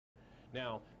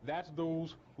Now, that's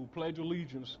those who pledge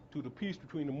allegiance to the peace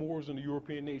between the Moors and the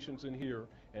European nations in here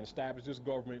and establish this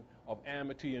government of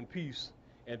amity and peace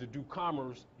and to do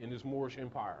commerce in this Moorish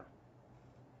empire.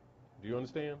 Do you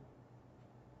understand?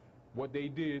 What they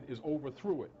did is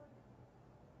overthrew it.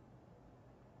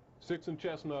 Six and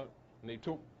Chestnut, and they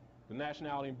took the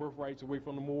nationality and birthrights away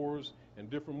from the Moors, and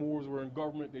different Moors were in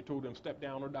government. They told them step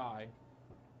down or die.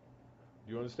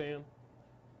 Do you understand?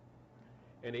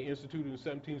 And they instituted in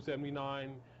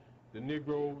 1779 the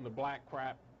Negro and the black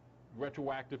crap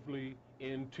retroactively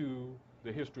into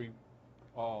the history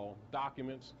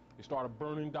documents. They started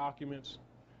burning documents.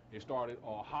 They started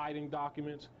hiding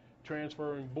documents,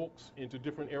 transferring books into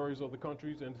different areas of the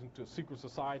countries and into secret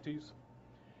societies.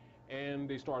 And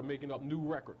they started making up new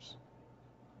records.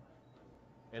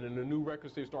 And in the new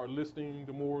records, they started listing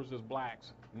the Moors as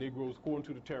blacks, Negroes, according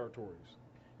to the territories.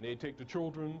 And they take the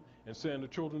children and send the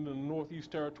children to the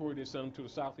Northeast Territory, they send them to the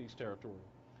Southeast Territory.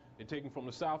 They take them from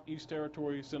the Southeast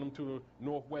Territory, send them to the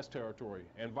Northwest Territory,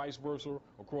 and vice versa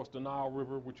across the Nile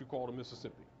River, which you call the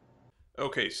Mississippi.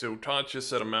 Okay, so Todd just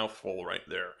said a mouthful right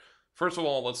there. First of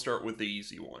all, let's start with the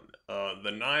easy one.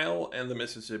 The Nile and the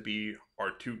Mississippi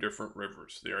are two different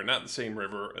rivers. They are not the same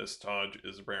river as Todd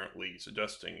is apparently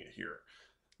suggesting here.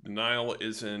 The Nile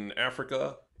is in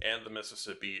Africa, and the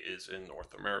Mississippi is in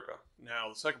North America. Now,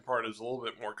 the second part is a little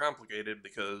bit more complicated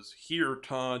because here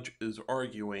Taj is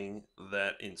arguing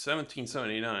that in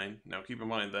 1779, now keep in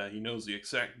mind that he knows the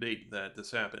exact date that this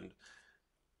happened,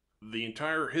 the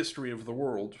entire history of the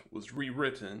world was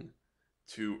rewritten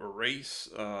to erase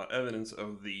evidence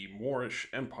of the Moorish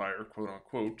Empire, quote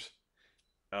unquote,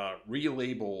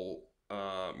 relabel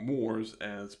Moors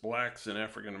as blacks and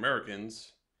African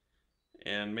Americans,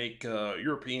 and make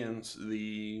Europeans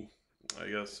the,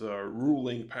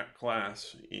 ruling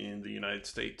class in the United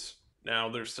States. Now,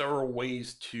 there's several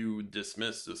ways to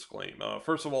dismiss this claim.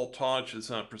 First of all, Taj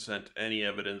does not present any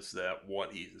evidence that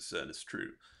what he has said is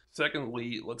true.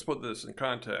 Secondly, let's put this in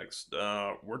context.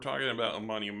 We're talking about a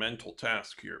monumental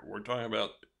task here. We're talking about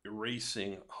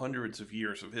erasing hundreds of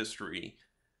years of history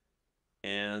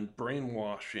and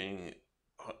brainwashing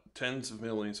tens of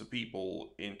millions of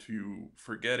people into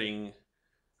forgetting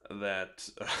that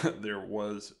there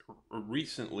was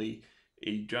recently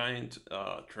a giant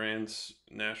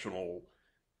transnational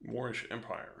Moorish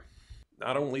empire.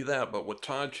 Not only that, but what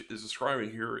Taj is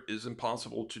describing here is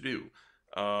impossible to do.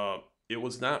 It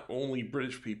was not only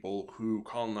British people who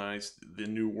colonized the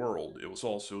New World. It was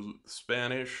also the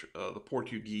Spanish, the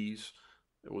Portuguese,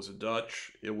 it was the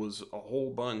Dutch, it was a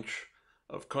whole bunch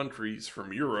of countries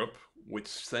from Europe which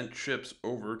sent ships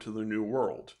over to the New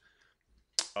World.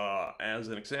 As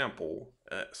an example,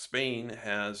 Spain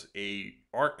has an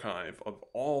archive of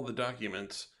all the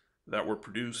documents that were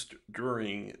produced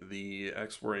during the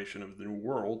exploration of the New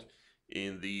World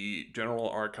in the General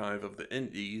Archive of the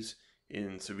Indies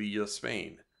in Sevilla,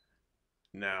 Spain.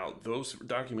 Now, those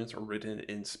documents are written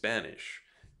in Spanish.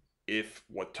 If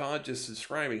what Todd is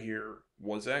describing here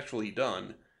was actually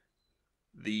done,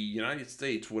 the United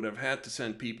States would have had to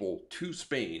send people to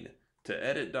Spain to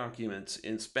edit documents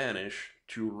in Spanish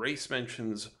to erase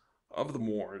mentions of the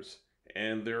Moors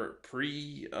and their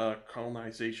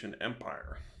pre-colonization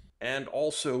empire, and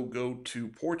also go to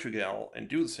Portugal and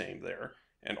do the same there,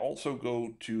 and also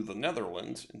go to the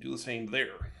Netherlands and do the same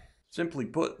there. Simply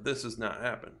put, this has not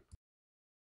happened.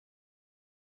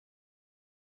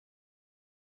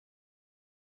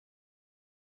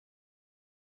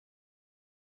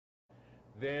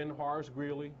 Then Horace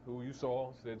Greeley, who you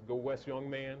saw, said, "Go West, young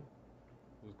man,"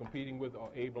 was competing with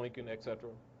Abe Lincoln, etc.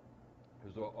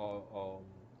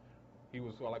 He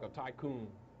was like a tycoon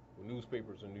with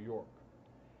newspapers in New York.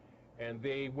 And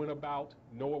they went about,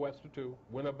 Noah Webster too,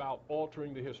 went about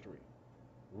altering the history,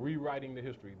 rewriting the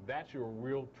history. That's your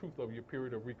real truth of your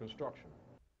period of Reconstruction.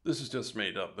 This is just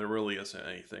made up. There really isn't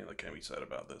anything that can be said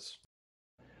about this.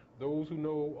 Those who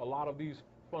know a lot of these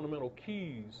fundamental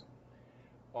keys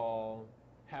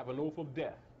have an oath of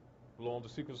death, belong to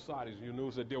secret societies. You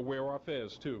notice that they'll wear our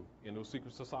fez too in those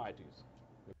secret societies.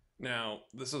 Now,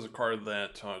 this is a card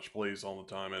that Taj plays all the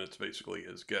time, and it's basically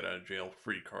his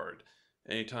get-out-of-jail-free card.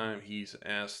 Anytime he's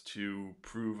asked to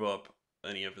prove up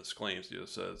any of his claims, he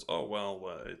just says, oh, well,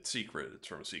 it's secret, it's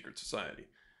from a secret society.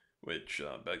 Which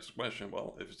begs the question,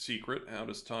 well, if it's secret, how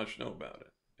does Taj know about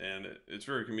it? And it's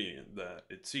very convenient that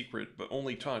it's secret, but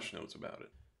only Taj knows about it.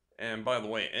 And by the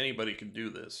way, anybody can do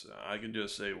this. I can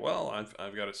just say, well,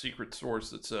 I've got a secret source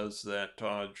that says that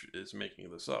Taj is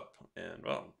making this up. And,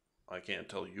 well, I can't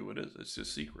tell you who it is. It's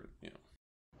just secret, you know.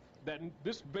 That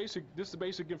this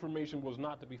basic information was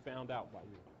not to be found out by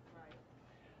you. Right.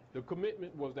 The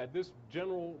commitment was that this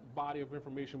general body of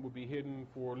information would be hidden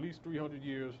for at least 300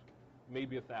 years,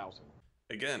 maybe 1,000.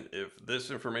 Again, if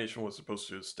this information was supposed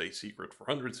to stay secret for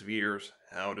hundreds of years,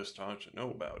 how does Taj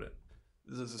know about it?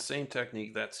 This is the same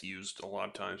technique that's used a lot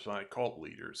of times by cult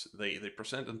leaders. They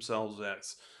present themselves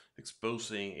as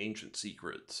exposing ancient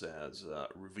secrets, as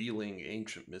revealing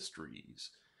ancient mysteries,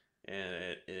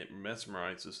 and it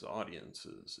mesmerizes the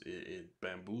audiences. It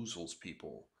bamboozles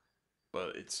people,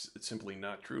 but it's simply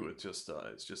not true. It's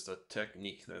just a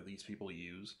technique that these people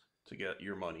use to get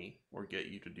your money or get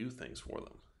you to do things for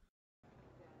them.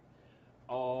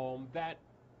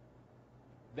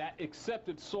 That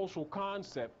accepted social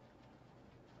concept,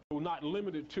 not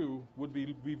limited to, would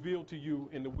be revealed to you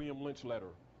in the William Lynch letter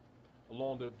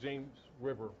along the James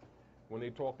River, when they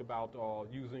talked about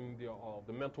using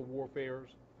the mental warfares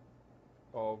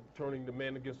of turning the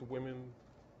men against the women,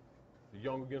 the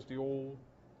young against the old,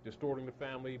 distorting the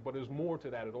family. But there's more to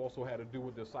that. It also had to do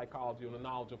with the psychology and the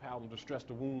knowledge of how to distress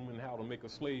the womb and how to make a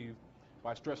slave.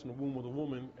 By stressing the womb of the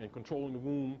woman and controlling the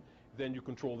womb, then you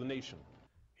control the nation.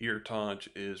 Here, Taj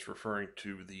is referring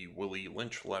to the Willie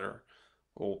Lynch letter.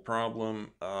 Whole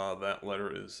problem, that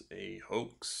letter is a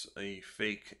hoax, a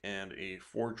fake, and a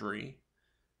forgery.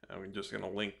 I'm just going to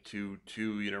link to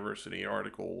 2 university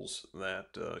articles that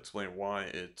explain why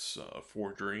it's a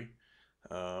forgery.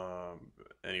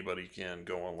 Anybody can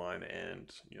go online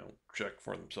and check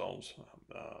for themselves.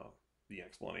 The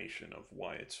explanation of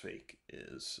why it's fake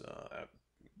is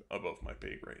above my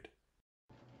pay grade.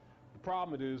 The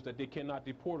problem is that they cannot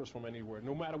deport us from anywhere,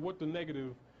 no matter what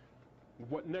negatives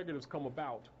come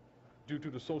about due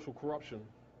to the social corruption.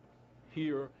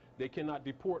 Here, they cannot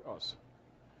deport us,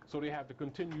 so they have to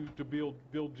continue to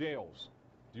build jails.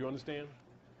 Do you understand?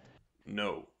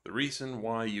 No, the reason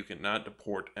why you cannot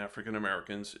deport African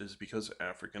Americans is because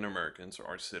African Americans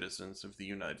are citizens of the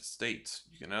United States.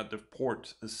 You cannot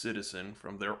deport a citizen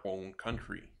from their own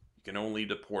country. You can only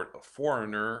deport a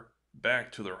foreigner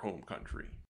back to their home country.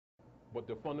 But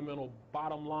the fundamental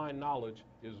bottom line knowledge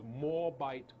is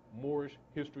Moabite, Moorish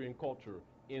history and culture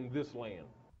in this land.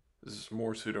 This is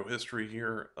more pseudo-history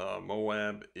here.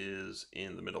 Moab is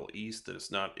in the Middle East. It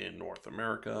is not in North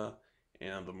America.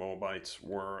 And the Moabites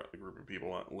were a group of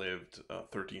people that lived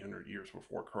 1,300 years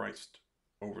before Christ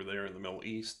over there in the Middle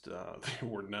East. They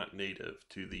were not native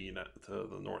to the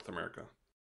North America.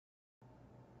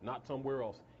 Not somewhere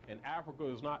else. And Africa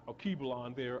is not a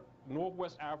Keeblan there.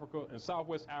 Northwest Africa and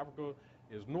Southwest Africa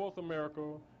is North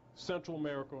America, Central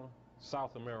America,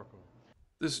 South America.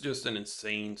 This is just an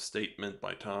insane statement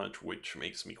by Taj, which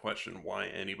makes me question why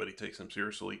anybody takes him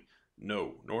seriously.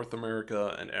 No, North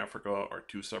America and Africa are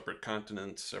 2 separate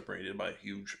continents separated by a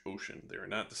huge ocean. They are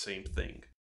not the same thing.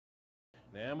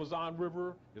 The Amazon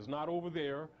River is not over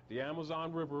there. The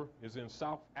Amazon River is in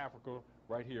South Africa,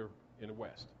 right here in the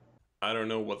West. I don't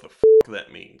know what the f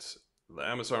that means. The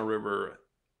Amazon River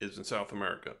is in South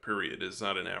America, period. It is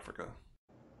not in Africa.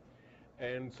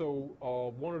 And so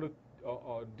one of the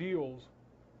deals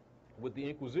with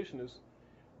the Inquisitionists,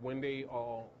 when they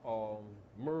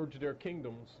merged their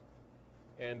kingdoms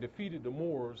and defeated the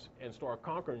Moors and started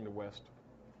conquering the West,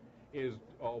 is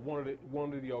one of the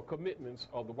commitments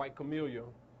of the White Camellia,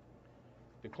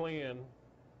 the Klan,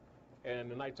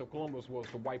 and the Knights of Columbus was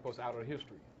to wipe us out of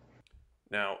history.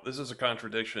 Now, this is a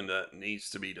contradiction that needs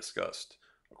to be discussed.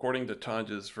 According to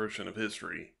Taj's version of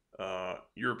history,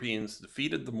 Europeans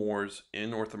defeated the Moors in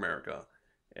North America,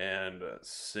 and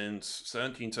since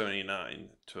 1779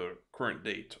 to current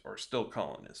date are still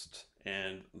colonists.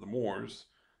 And the Moors,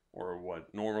 or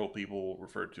what normal people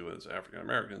refer to as African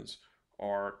Americans,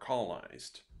 are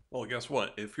colonized. Well, guess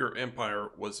what? If your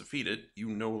empire was defeated, you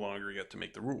no longer get to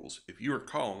make the rules. If you are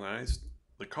colonized,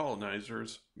 the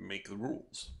colonizers make the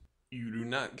rules. You do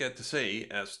not get to say,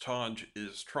 as Taj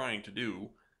is trying to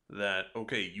do, that,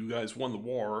 okay, you guys won the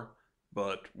war,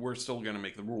 but we're still going to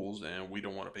make the rules, and we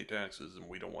don't want to pay taxes, and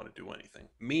we don't want to do anything.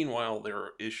 Meanwhile, there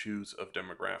are issues of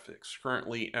demographics.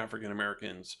 Currently, African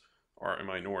Americans are a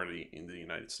minority in the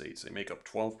United States. They make up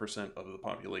 12% of the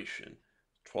population.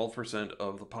 12%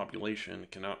 of the population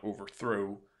cannot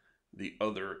overthrow the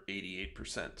other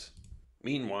 88%.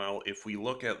 Meanwhile, if we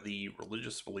look at the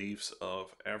religious beliefs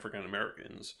of African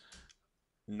Americans,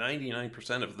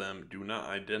 99% of them do not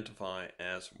identify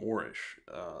as Moorish.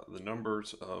 The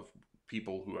numbers of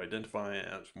people who identify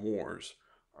as Moors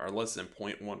are less than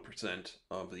 0.1%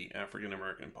 of the African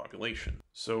American population.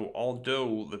 So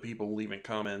although the people leaving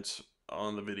comments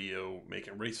on the video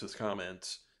making racist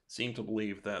comments seem to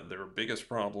believe that their biggest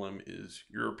problem is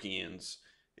Europeans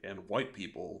and white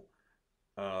people,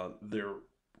 their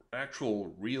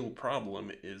actual real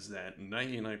problem is that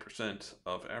 99%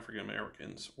 of African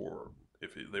Americans, or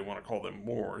if they want to call them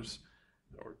Moors,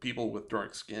 or people with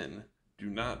dark skin, do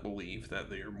not believe that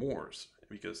they are Moors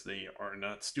because they are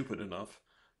not stupid enough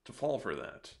to fall for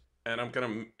that. And I'm going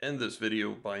to end this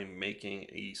video by making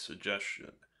a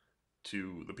suggestion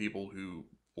to the people who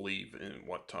believe in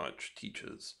what Taj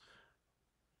teaches.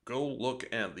 Go look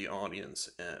at the audience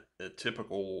at a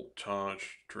typical Taj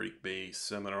Tarik based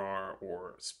seminar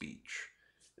or speech.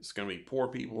 It's going to be poor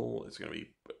people, it's going to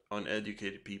be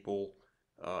uneducated people,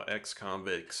 ex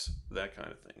convicts, that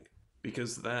kind of thing.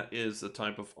 Because that is the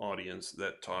type of audience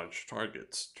that Taj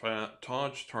targets.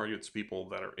 Taj targets people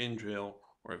that are in jail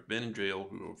or have been in jail,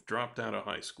 who have dropped out of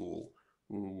high school,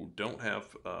 who don't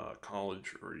have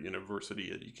college or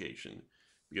university education,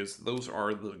 because those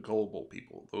are the gullible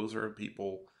people. Those are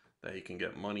people that he can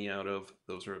get money out of.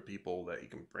 Those are people that he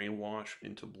can brainwash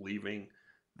into believing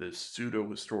this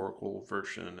pseudo-historical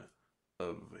version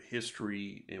of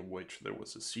history in which there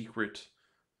was a secret,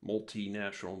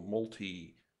 multinational,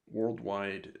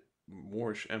 multi-worldwide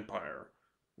Moorish empire,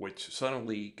 which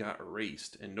suddenly got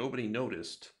erased and nobody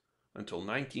noticed until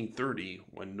 1930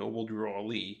 when Noble Drew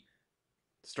Ali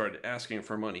started asking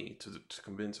for money to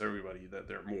convince everybody that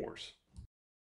they're Moors.